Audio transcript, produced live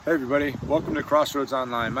Hey everybody, welcome to Crossroads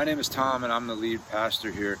Online. My name is Tom and I'm the lead pastor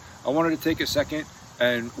here. I wanted to take a second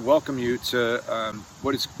and welcome you to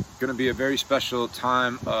what is going to be a very special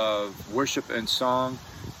time of worship and song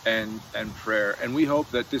and prayer. And we hope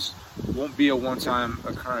that this won't be a one-time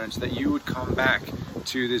occurrence, that you would come back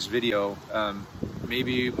to this video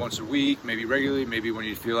maybe once a week, maybe regularly, maybe when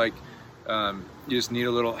you feel like you just need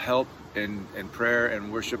a little help in prayer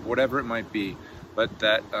and worship, whatever it might be. But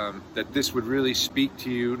that this would really speak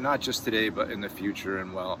to you, not just today, but in the future.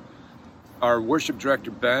 And our worship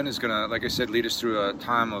director, Ben, is going to, like I said, lead us through a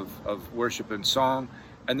time of worship and song.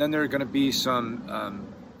 And then there are going to be some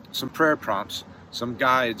prayer prompts, some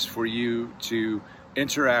guides for you to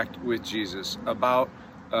interact with Jesus about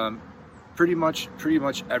pretty much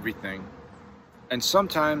everything. And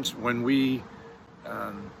sometimes when we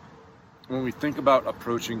think about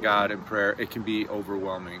approaching God in prayer, it can be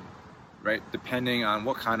overwhelming. Right? Depending on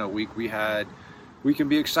what kind of week we had, we can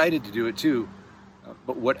be excited to do it too.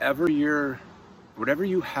 But whatever you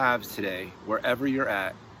have today, wherever you're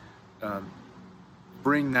at,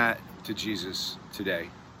 bring that to Jesus today,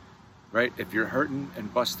 right? If you're hurting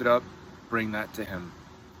and busted up, bring that to Him.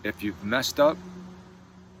 If you've messed up,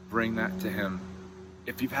 bring that to Him.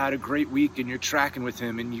 If you've had a great week and you're tracking with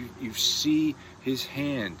Him and you see His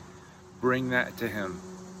hand, bring that to Him.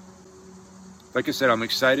 Like I said, I'm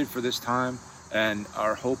excited for this time, and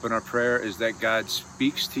our hope and our prayer is that God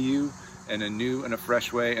speaks to you in a new and a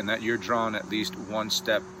fresh way, and that you're drawn at least one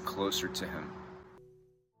step closer to Him.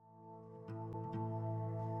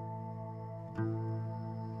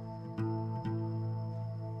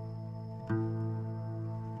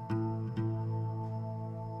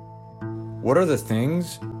 What are the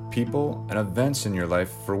things, people, and events in your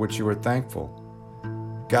life for which you are thankful?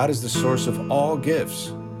 God is the source of all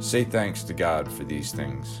gifts. Say thanks to God for these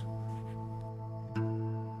things.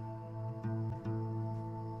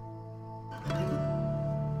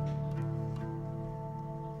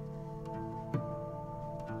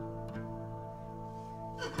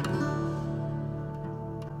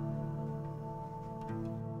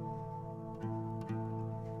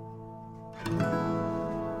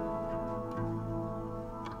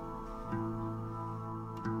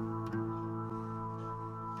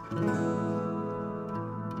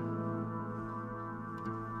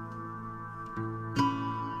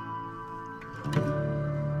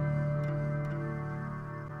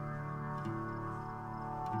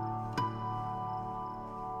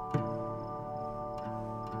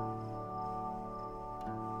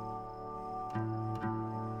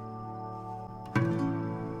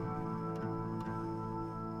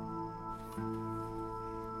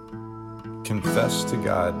 Confess to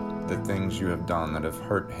God the things you have done that have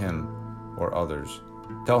hurt Him or others.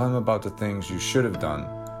 Tell Him about the things you should have done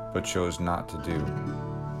but chose not to do.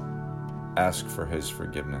 Ask for His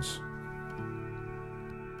forgiveness.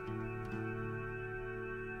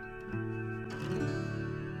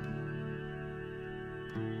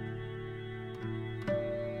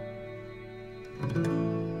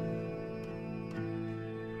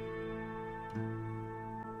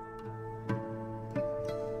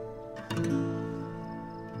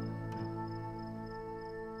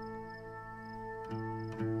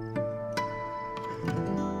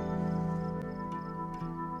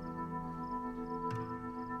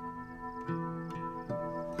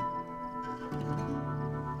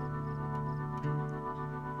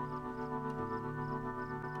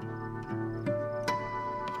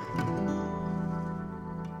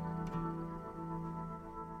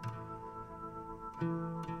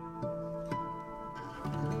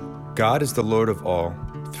 God is the Lord of all,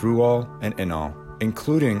 through all, and in all,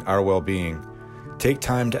 including our well-being. Take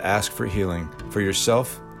time to ask for healing for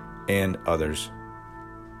yourself and others.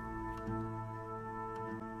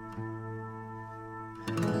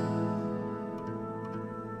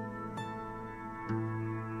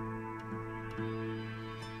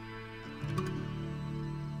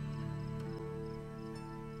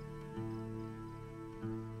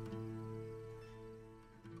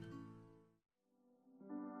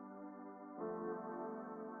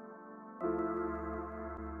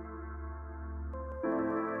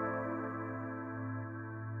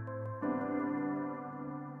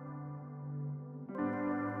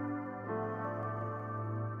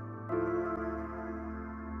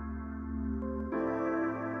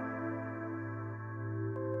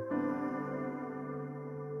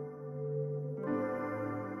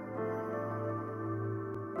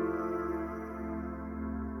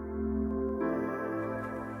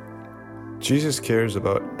 Jesus cares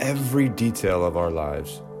about every detail of our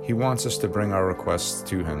lives. He wants us to bring our requests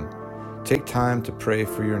to Him. Take time to pray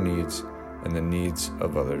for your needs and the needs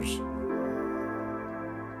of others.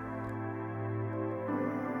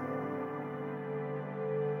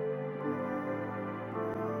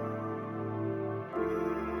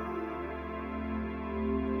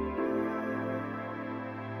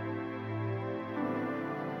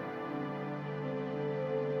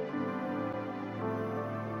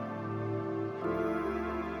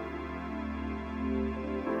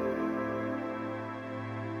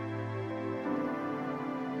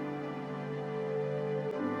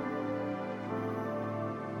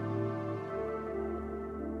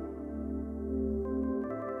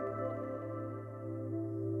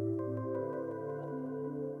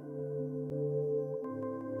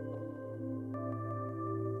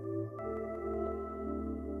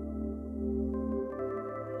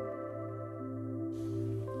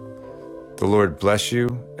 The Lord bless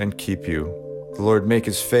you and keep you. The Lord make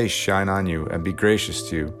his face shine on you and be gracious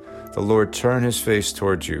to you. The Lord turn his face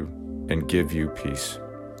towards you and give you peace.